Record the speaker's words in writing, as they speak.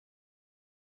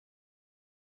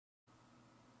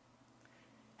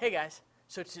Hey guys,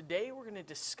 so today we're going to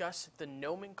discuss the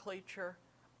nomenclature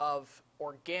of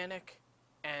organic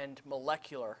and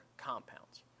molecular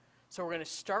compounds. So we're going to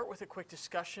start with a quick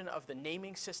discussion of the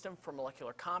naming system for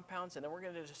molecular compounds, and then we're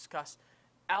going to discuss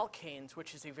alkanes,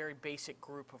 which is a very basic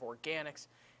group of organics,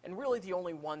 and really the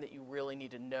only one that you really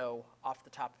need to know off the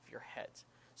top of your heads.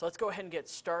 So let's go ahead and get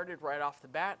started right off the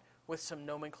bat with some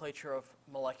nomenclature of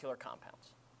molecular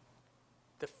compounds.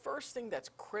 The first thing that's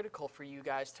critical for you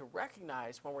guys to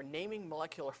recognize when we're naming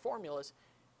molecular formulas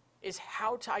is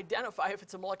how to identify if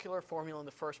it's a molecular formula in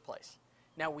the first place.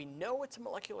 Now, we know it's a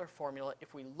molecular formula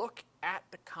if we look at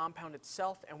the compound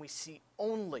itself and we see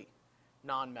only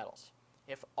nonmetals.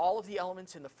 If all of the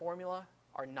elements in the formula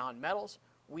are nonmetals,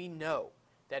 we know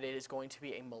that it is going to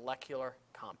be a molecular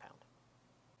compound.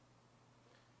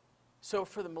 So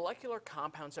for the molecular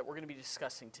compounds that we're going to be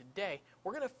discussing today,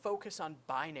 we're going to focus on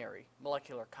binary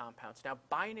molecular compounds. Now,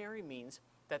 binary means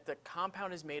that the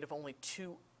compound is made of only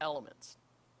two elements.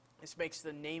 This makes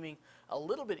the naming a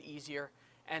little bit easier,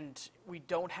 and we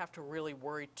don't have to really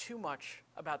worry too much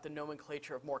about the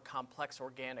nomenclature of more complex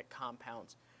organic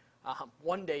compounds.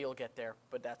 One day you'll get there,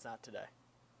 but that's not today.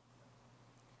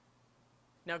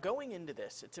 Now, going into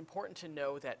this, it's important to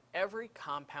know that every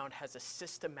compound has a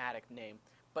systematic name,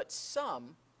 but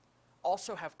some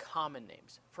also have common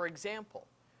names. For example,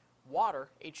 water,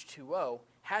 H2O,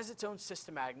 has its own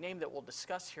systematic name that we'll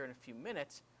discuss here in a few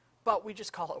minutes, but we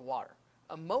just call it water.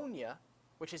 Ammonia,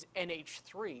 which is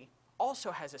NH3, also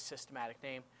has a systematic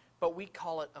name, but we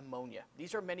call it ammonia.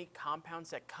 These are many compounds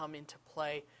that come into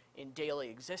play in daily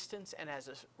existence, and as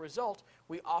a result,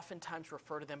 we oftentimes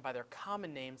refer to them by their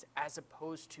common names as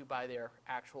opposed to by their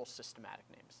actual systematic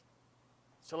names.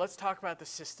 So let's talk about the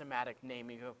systematic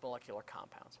naming of molecular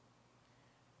compounds.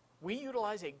 We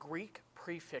utilize a Greek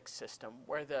prefix system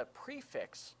where the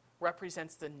prefix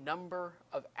represents the number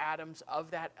of atoms of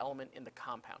that element in the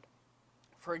compound.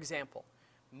 For example,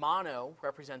 mono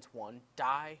represents 1,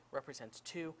 di represents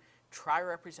 2, tri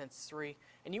represents 3,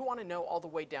 and you want to know all the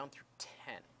way down through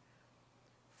 10.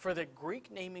 For the Greek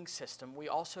naming system, we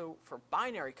also, for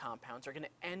binary compounds, are going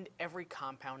to end every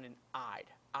compound in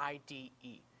ide,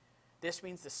 I-D-E. This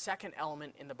means the second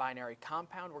element in the binary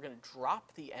compound, we're going to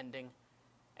drop the ending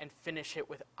and finish it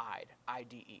with ide,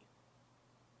 I-D-E.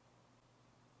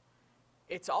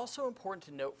 It's also important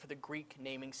to note for the Greek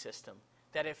naming system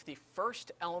that if the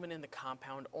first element in the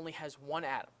compound only has one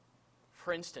atom,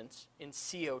 for instance, in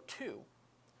CO2,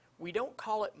 we don't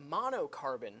call it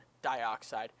monocarbon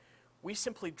dioxide. We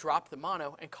simply drop the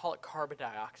mono and call it carbon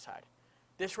dioxide.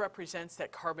 This represents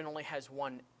that carbon only has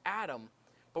one atom,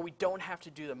 but we don't have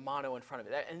to do the mono in front of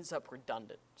it. That ends up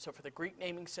redundant. So for the Greek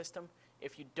naming system,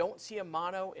 if you don't see a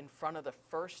mono in front of the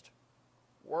first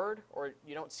word, or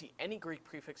you don't see any Greek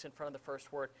prefix in front of the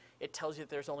first word, it tells you that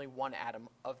there's only one atom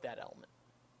of that element.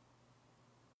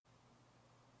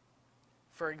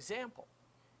 For example,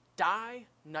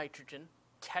 dinitrogen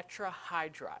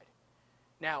tetrahydride.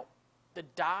 Now, the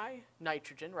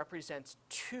dinitrogen represents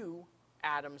 2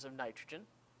 atoms of nitrogen.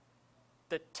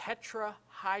 The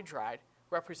tetrahydride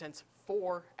represents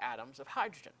 4 atoms of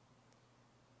hydrogen.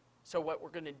 So what we're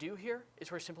going to do here is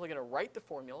we're simply going to write the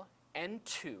formula,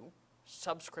 N2,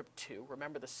 subscript 2.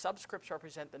 Remember, the subscripts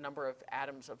represent the number of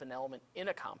atoms of an element in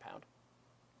a compound,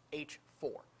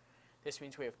 H4. This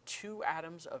means we have 2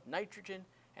 atoms of nitrogen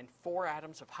and 4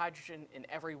 atoms of hydrogen in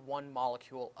every one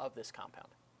molecule of this compound.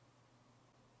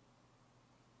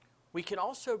 We can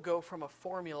also go from a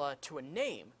formula to a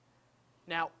name.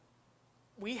 Now,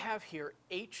 we have here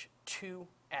H2S.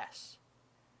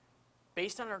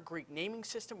 Based on our Greek naming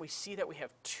system, we see that we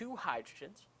have 2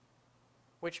 hydrogens,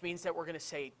 which means that we're going to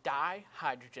say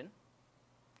dihydrogen.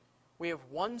 We have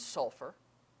 1 sulfur,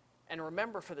 and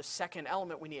remember, for the second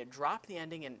element, we need to drop the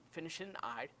ending and finish it in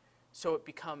ide, so it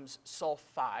becomes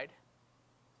sulfide.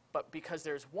 But because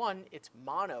there's 1, it's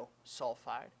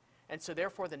monosulfide, and so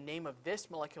therefore the name of this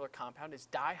molecular compound is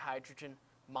dihydrogen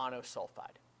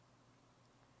monosulfide.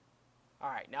 All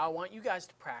right, now I want you guys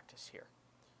to practice here.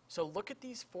 So look at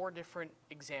these 4 different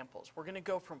examples. We're going to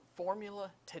go from formula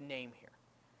to name here.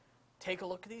 Take a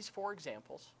look at these 4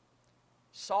 examples.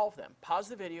 Solve them. Pause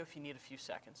the video if you need a few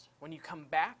seconds. When you come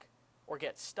back or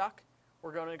get stuck,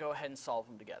 we're going to go ahead and solve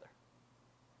them together.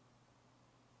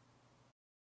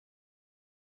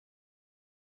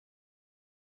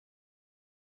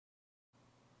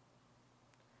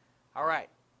 All right,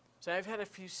 so I've had a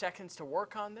few seconds to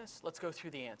work on this. Let's go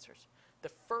through the answers. The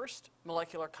first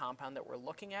molecular compound that we're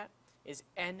looking at is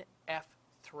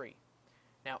NF3.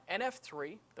 Now,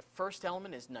 NF3, the first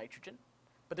element is nitrogen,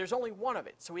 but there's only one of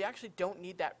it, so we actually don't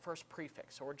need that first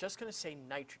prefix, so we're just going to say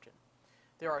nitrogen.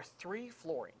 There are 3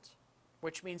 fluorines.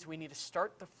 which means we need to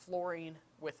start the fluorine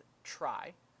with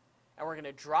tri, and we're going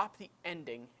to drop the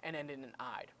ending and end in an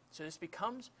ide. So this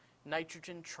becomes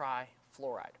nitrogen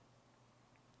trifluoride.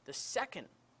 The second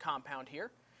compound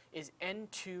here is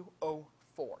N2O4.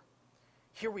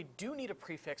 Here we do need a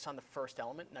prefix on the first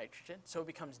element, nitrogen, so it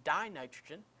becomes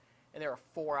dinitrogen, and there are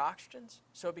 4 oxygens,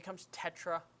 so it becomes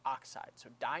tetraoxide. So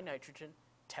dinitrogen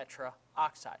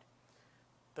tetraoxide.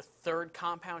 The third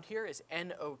compound here is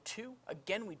NO2.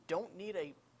 Again, we don't need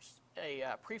a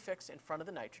prefix in front of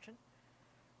the nitrogen.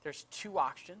 There's 2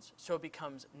 oxygens, so it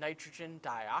becomes nitrogen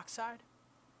dioxide.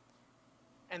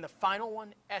 And the final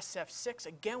one, SF6,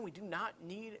 again, we do not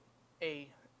need a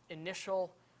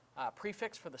initial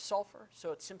prefix for the sulfur,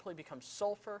 so it simply becomes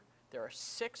sulfur. There are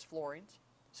 6 fluorines,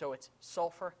 so it's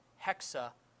sulfur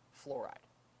hexafluoride.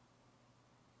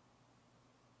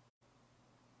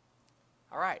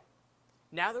 All right,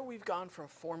 now that we've gone from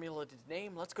formula to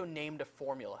name, let's go name to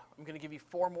formula. I'm going to give you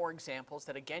 4 more examples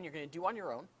that, again, you're going to do on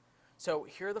your own. So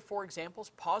here are the 4 examples.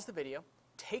 Pause the video,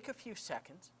 take a few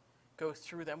seconds, go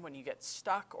through them. When you get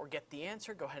stuck or get the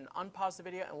answer, go ahead and unpause the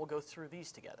video, and we'll go through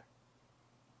these together.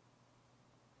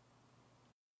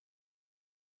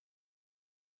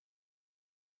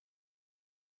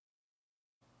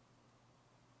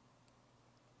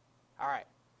 All right,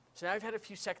 so now I've had a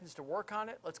few seconds to work on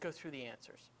it. Let's go through the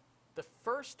answers. The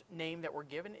first name that we're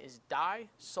given is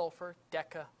disulfur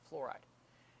decafluoride.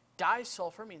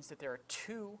 Disulfur means that there are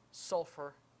 2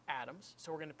 sulfur atoms,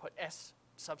 so we're going to put S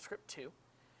subscript 2.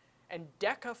 And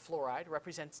decafluoride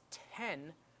represents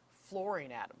 10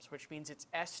 fluorine atoms, which means it's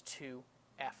S2F10.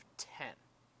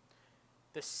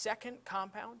 The second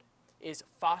compound is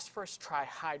phosphorus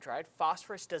trihydride.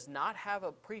 Phosphorus does not have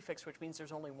a prefix, which means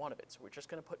there's only one of it, so we're just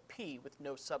going to put P with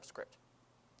no subscript.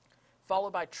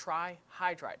 Followed by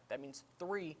trihydride. That means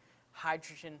 3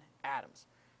 hydrogen atoms.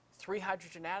 3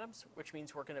 hydrogen atoms, which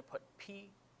means we're going to put P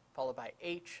followed by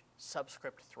H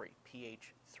subscript 3,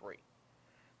 PH3.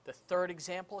 The third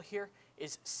example here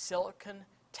is silicon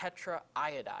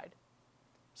tetraiodide.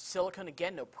 Silicon,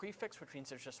 again, no prefix, which means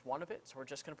there's just one of it, so we're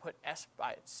just going to put S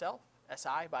by itself, Si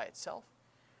by itself,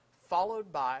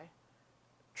 followed by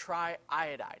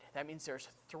triiodide. That means there's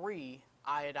 3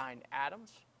 iodine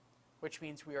atoms, which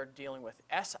means we are dealing with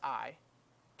Si,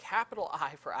 capital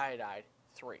I for iodide,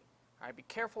 3. All right, be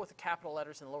careful with the capital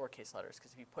letters and lowercase letters,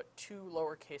 because if you put 2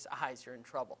 lowercase i's, you're in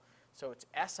trouble. So it's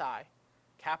Si,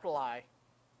 capital I,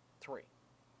 3.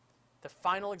 The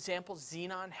final example,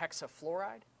 xenon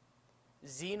hexafluoride.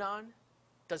 Xenon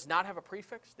does not have a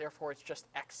prefix, therefore it's just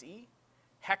Xe.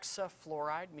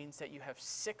 Hexafluoride means that you have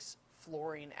 6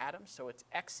 fluorine atoms, so it's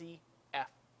XeF6.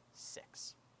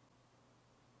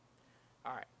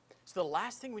 All right, so the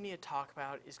last thing we need to talk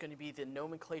about is going to be the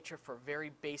nomenclature for very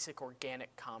basic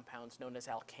organic compounds known as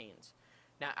alkanes.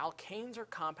 Now, alkanes are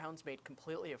compounds made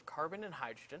completely of carbon and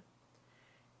hydrogen,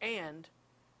 and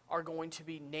are going to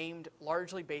be named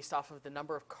largely based off of the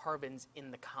number of carbons in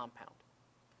the compound.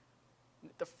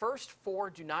 The first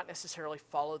 4 do not necessarily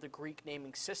follow the Greek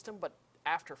naming system, but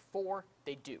after 4,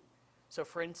 they do. So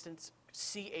for instance,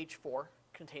 CH4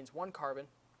 contains 1 carbon.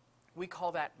 We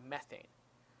call that methane.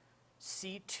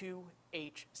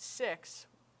 C2H6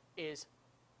 is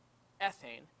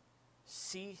ethane.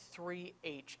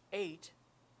 C3H8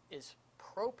 is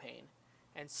propane.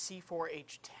 And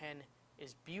C4H10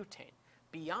 is butane.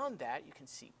 Beyond that, you can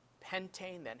see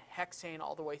pentane, then hexane,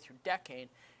 all the way through decane.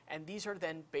 And these are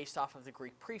then based off of the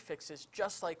Greek prefixes,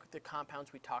 just like the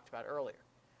compounds we talked about earlier.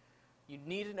 You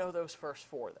need to know those first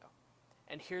 4, though.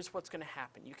 And here's what's going to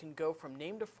happen. You can go from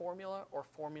name to formula or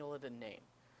formula to name.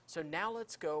 So now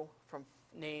let's go from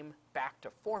name back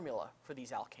to formula for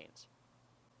these alkanes.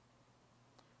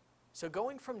 So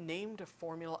going from name to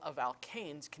formula of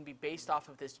alkanes can be based off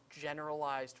of this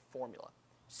generalized formula.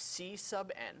 C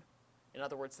sub n, in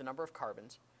other words, the number of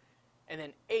carbons, and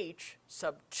then H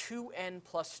sub 2n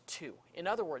plus 2. In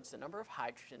other words, the number of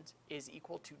hydrogens is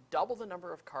equal to double the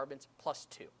number of carbons plus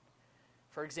 2.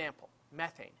 For example,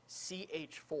 methane,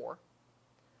 CH4,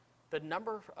 the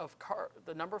number of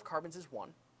carbons is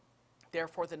 1.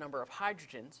 Therefore, the number of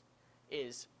hydrogens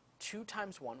is 2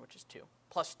 times 1, which is 2,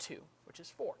 plus 2, which is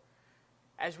 4.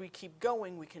 As we keep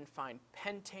going, we can find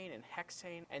pentane and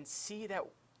hexane and see that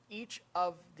each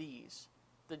of these,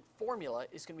 the formula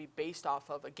is going to be based off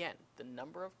of, again, the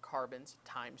number of carbons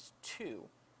times 2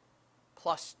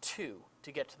 plus 2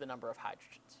 to get to the number of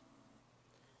hydrogens.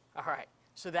 All right,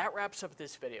 so that wraps up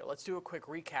this video. Let's do a quick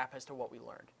recap as to what we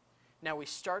learned. Now, we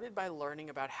started by learning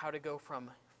about how to go from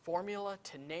formula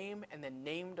to name and then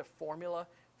name to formula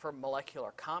for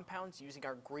molecular compounds using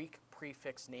our Greek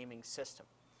prefix naming system.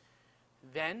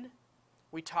 Then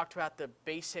We talked about the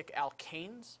basic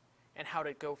alkanes and how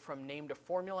to go from name to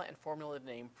formula and formula to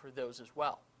name for those as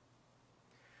well.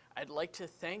 I'd like to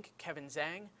thank Kevin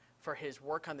Zhang for his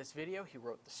work on this video. He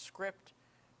wrote the script,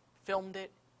 filmed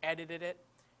it, edited it,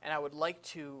 and I would like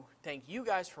to thank you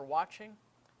guys for watching.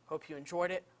 Hope you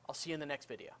enjoyed it. I'll see you in the next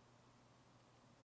video.